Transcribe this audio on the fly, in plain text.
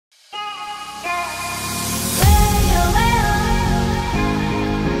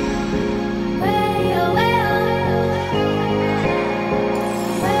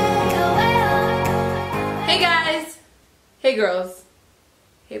girls.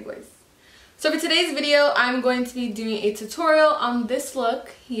 Hey boys. So for today's video, I'm going to be doing a tutorial on this look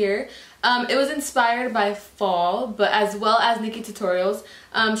here. It was inspired by fall, but as well as Nikki Tutorials.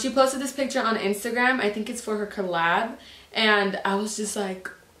 She posted this picture on Instagram. I think it's for her collab. And I was just like,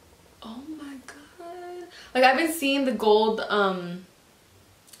 oh my god. Like, I've been seeing the gold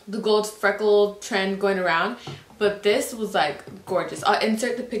freckle trend going around, but this was like gorgeous. I'll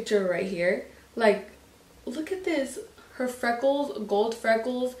insert the picture right here. Like, look at this. Her freckles, gold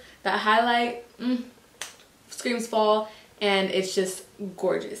freckles, that highlight, screams fall, and it's just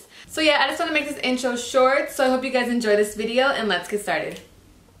gorgeous. So yeah, I just want to make this intro short, so I hope you guys enjoy this video, and let's get started.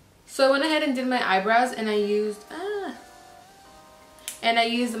 So I went ahead and did my eyebrows, and I used my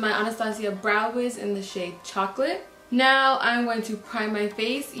Anastasia Brow Wiz in the shade Chocolate. Now I'm going to prime my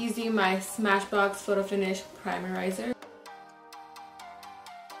face using my Smashbox Photo Finish Primerizer.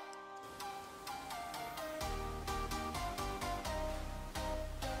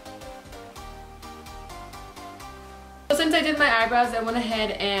 So since I did my eyebrows, I went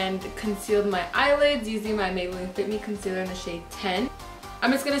ahead and concealed my eyelids using my Maybelline Fit Me Concealer in the shade 10.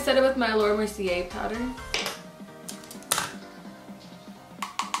 I'm just going to set it with my Laura Mercier powder.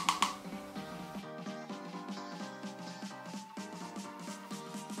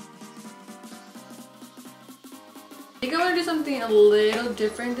 I think I want to do something a little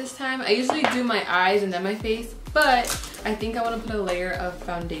different this time. I usually do my eyes and then my face, but I think I want to put a layer of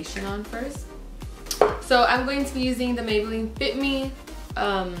foundation on first. So I'm going to be using the Maybelline Fit Me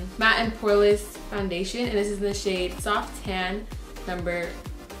Matte and Poreless Foundation, and this is in the shade Soft Tan number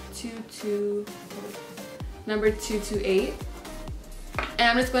 228. And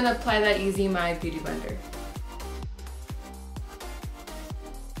I'm just going to apply that using my Beauty Blender.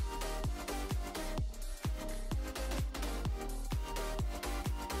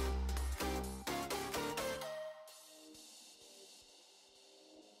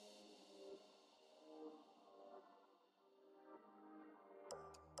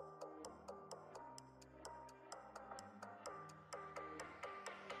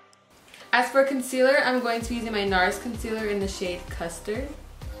 As for concealer, I'm going to be using my NARS concealer in the shade Custard.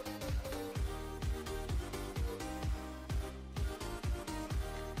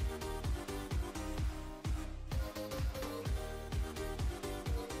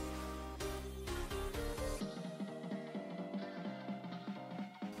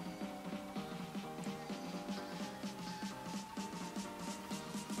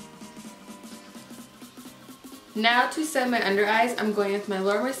 Now to set my under eyes, I'm going with my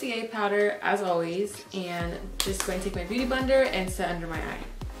Laura Mercier powder as always, and just going to take my Beauty Blender and set under my eye.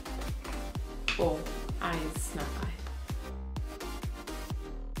 Oh, eyes, not eye.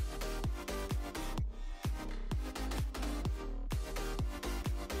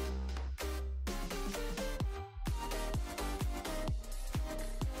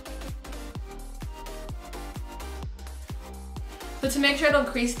 So to make sure I don't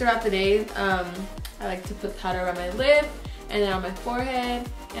crease throughout the day, I like to put powder on my lip, and then on my forehead,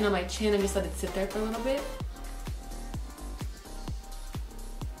 and on my chin, and just let it sit there for a little bit.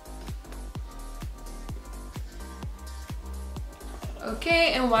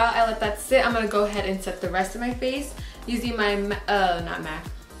 Okay, and while I let that sit, I'm going to go ahead and set the rest of my face using my,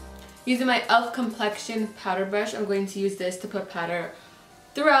 using my e.l.f. Complexion powder brush. I'm going to use this to put powder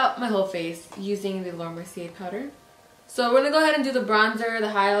throughout my whole face using the Laura Mercier powder. So we're going to go ahead and do the bronzer, the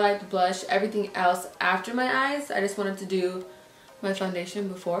highlight, the blush, everything else after my eyes. I just wanted to do my foundation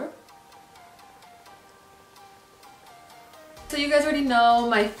before. So you guys already know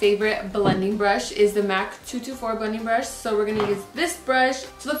my favorite blending brush is the MAC 224 blending brush. So we're going to use this brush.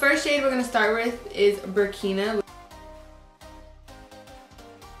 So the first shade we're going to start with is Burkina.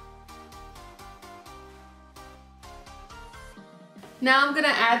 Now I'm going to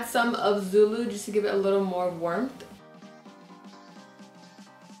add some of Zulu just to give it a little more warmth.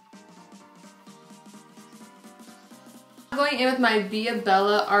 I'm going in with my Via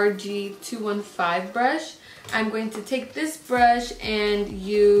Bella RG215 brush. I'm going to take this brush and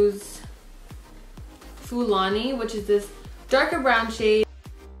use Fulani, which is this darker brown shade.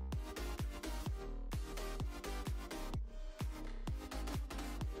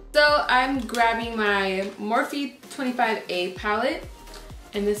 So I'm grabbing my Morphe 25A palette,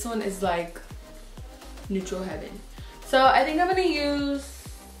 and this one is like neutral heaven. So I think I'm gonna use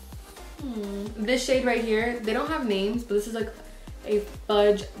this shade right here. They don't have names, but this is like a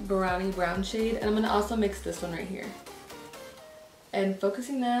fudge brownie brown shade, and I'm gonna also mix this one right here and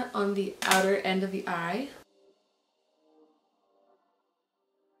focusing that on the outer end of the eye.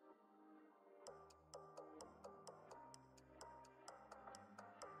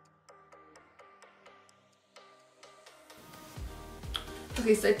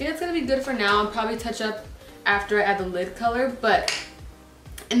 Okay, so I think that's gonna be good for now. I'll probably touch up after I add the lid color, but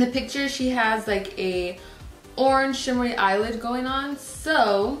in the picture she has like a orange shimmery eyelid going on,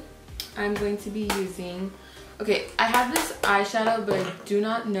 so I'm going to be using, okay, I have this eyeshadow, but I do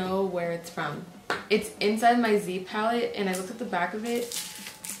not know where it's from. It's inside my Z palette, and I looked at the back of it,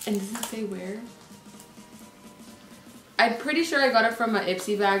 and it doesn't say where. I'm pretty sure I got it from my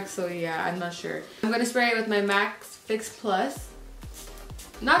Ipsy bag, so yeah, I'm not sure. I'm going to spray it with my MAC Fix Plus.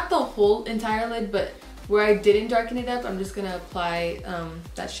 Not the whole entire lid, but where I didn't darken it up, I'm just going to apply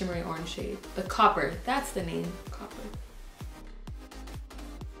that shimmery orange shade. The Copper, that's the name, Copper.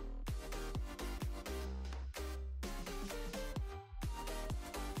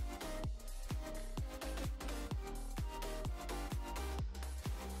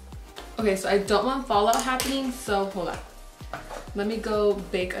 Okay, so I don't want fallout happening, so hold on. Let me go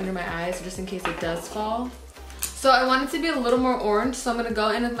bake under my eyes just in case it does fall. So I want it to be a little more orange, so I'm going to go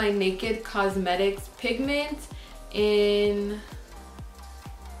in with my Naked Cosmetics pigment in...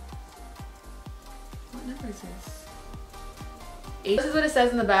 What number is this? 8. This is what it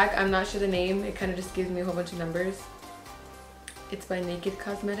says in the back. I'm not sure the name. It kind of just gives me a whole bunch of numbers. It's by Naked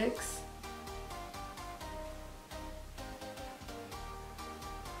Cosmetics.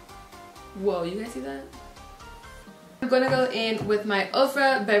 Whoa, you guys see that? I'm going to go in with my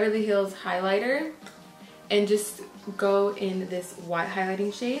Ofra Beverly Hills highlighter and just go in this white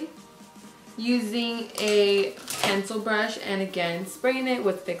highlighting shade using a pencil brush, and again spraying it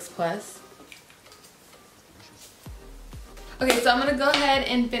with Fix Plus. Okay, so I'm going to go ahead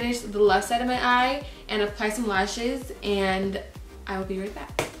and finish the left side of my eye and apply some lashes, and I will be right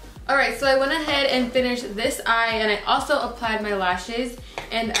back. Alright, so I went ahead and finished this eye, and I also applied my lashes,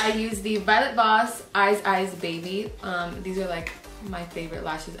 and I used the Violet Voss Eyes Baby. These are like my favorite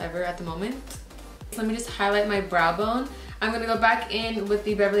lashes ever at the moment. So let me just highlight my brow bone. I'm going to go back in with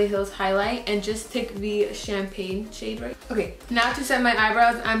the Beverly Hills highlight and just take the champagne shade right. Okay, now to set my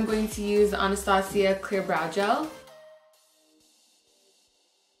eyebrows, I'm going to use the Anastasia Clear Brow Gel.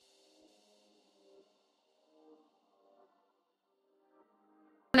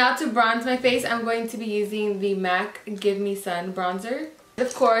 Now to bronze my face, I'm going to be using the MAC Give Me Sun bronzer.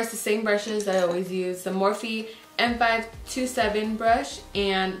 Of course, the same brushes that I always use, the Morphe M527 brush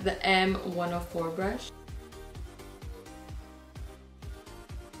and the M104 brush.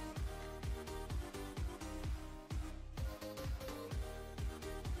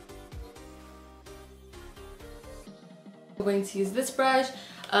 I'm going to use this brush.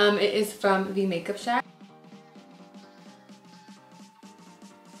 It is from the Makeup Shack.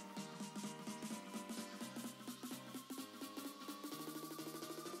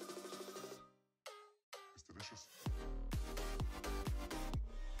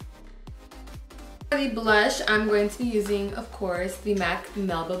 For the blush, I'm going to be using, of course, the MAC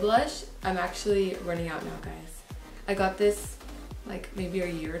Melba blush. I'm actually running out now, guys. I got this like maybe a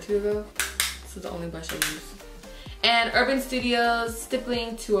year or two ago. This is the only blush I use. And Urban Studios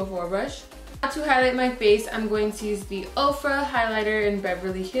Stippling 204 brush. Now to highlight my face, I'm going to use the Ofra highlighter in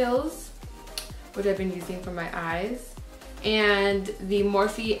Beverly Hills, which I've been using for my eyes, and the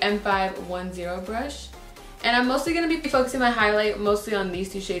Morphe M510 brush. And I'm mostly going to be focusing my highlight mostly on these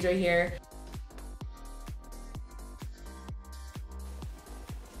two shades right here.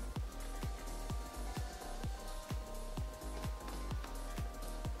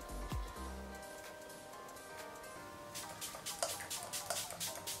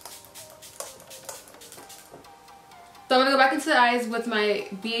 So I'm going to go back into the eyes with my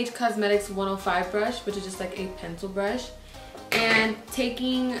BH Cosmetics 105 brush, which is just like a pencil brush. And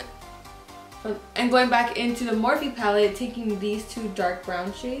going back into the Morphe palette, taking these two dark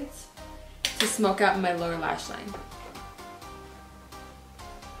brown shades to smoke out my lower lash line.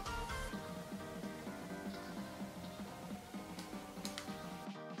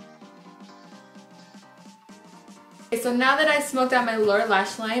 Okay, so now that I smoked out my lower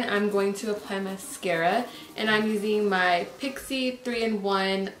lash line, I'm going to apply mascara, and I'm using my Pixie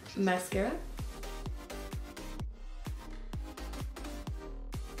 3-in-1 mascara.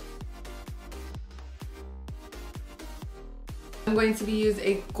 I'm going to be using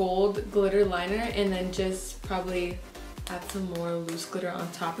a gold glitter liner and then just probably add some more loose glitter on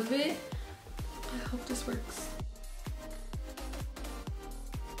top of it. I hope this works.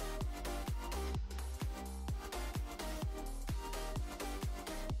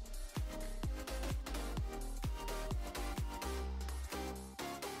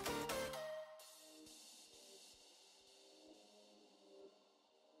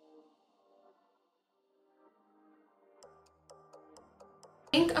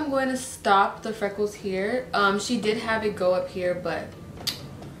 I think I'm going to stop the freckles here. She did have it go up here, but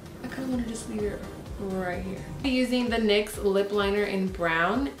kind of want to just leave it right here. I'm using the NYX lip liner in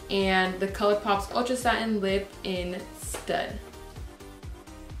brown and the ColourPop's Ultra Satin Lip in Stud.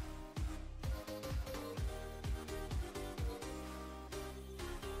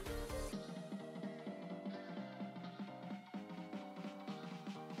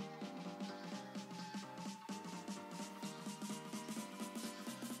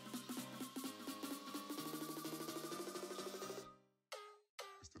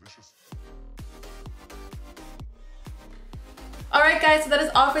 Alright guys, so that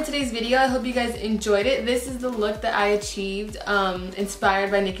is all for today's video. I hope you guys enjoyed it. This is the look that I achieved, inspired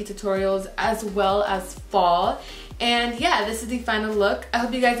by Nikki Tutorials as well as fall. And yeah, this is the final look. I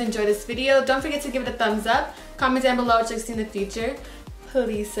hope you guys enjoyed this video. Don't forget to give it a thumbs up. Comment down below what you'll see in the future.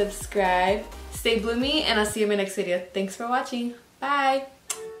 Please subscribe. Stay bloomy, and I'll see you in my next video. Thanks for watching. Bye!